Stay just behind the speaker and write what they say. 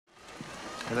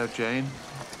Hello, Jane.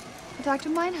 Dr.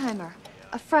 Meinheimer.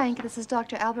 Frank, this is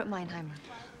Dr. Albert Meinheimer.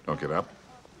 Don't get up.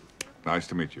 Nice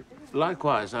to meet you.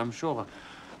 Likewise, I'm sure.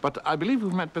 But I believe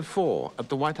we've met before at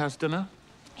the White House dinner.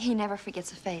 He never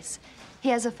forgets a face. He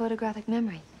has a photographic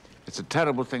memory. It's a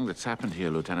terrible thing that's happened here,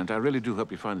 Lieutenant. I really do hope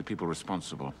you find the people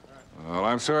responsible. Well,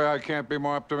 I'm sorry I can't be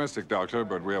more optimistic, Doctor,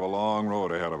 but we have a long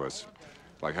road ahead of us.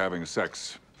 Like having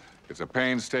sex. It's a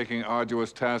painstaking,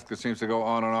 arduous task that seems to go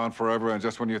on and on forever, and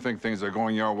just when you think things are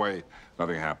going your way,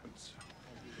 nothing happens.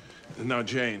 Now,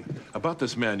 Jane, about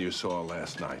this man you saw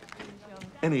last night,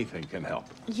 anything can help.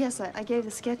 Yes, I gave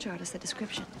the sketch artist a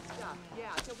description.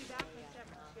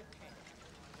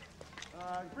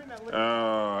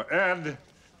 Ed,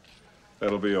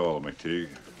 that'll be all, McTeague.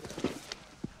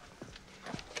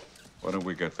 Why don't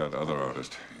we get that other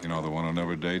artist? You know, the one who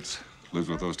never dates, lives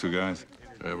with those two guys?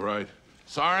 Right.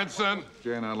 Sorensen!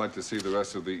 Jane, I'd like to see the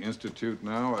rest of the Institute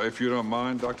now, if you don't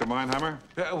mind, Dr. Meinheimer.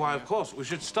 Yeah, why, of course. We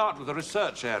should start with the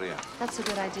research area. That's a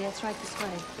good idea. It's right this way.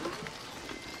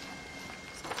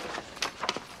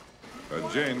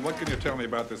 Jane, what can you tell me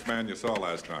about this man you saw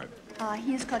last night?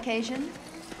 He's Caucasian.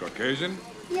 Caucasian?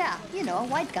 Yeah, you know, a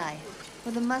white guy.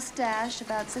 With a mustache,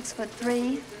 about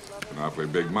 6'3". An awfully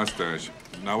big mustache.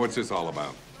 Now, what's this all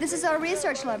about? This is our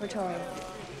research laboratory.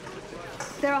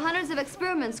 There are hundreds of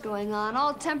experiments going on,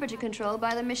 all temperature controlled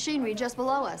by the machinery just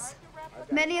below us.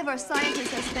 Many of our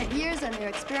scientists have spent years on their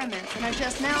experiments and are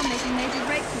just now making major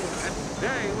breakthroughs. And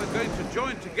today we're going to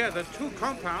join together two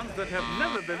compounds that have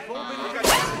never before been together.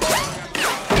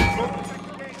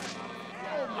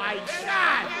 Oh, my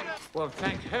God! Well,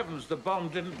 thank heavens the bomb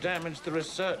didn't damage the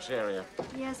research area.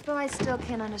 Yes, but I still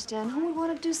can't understand who would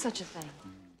want to do such a thing.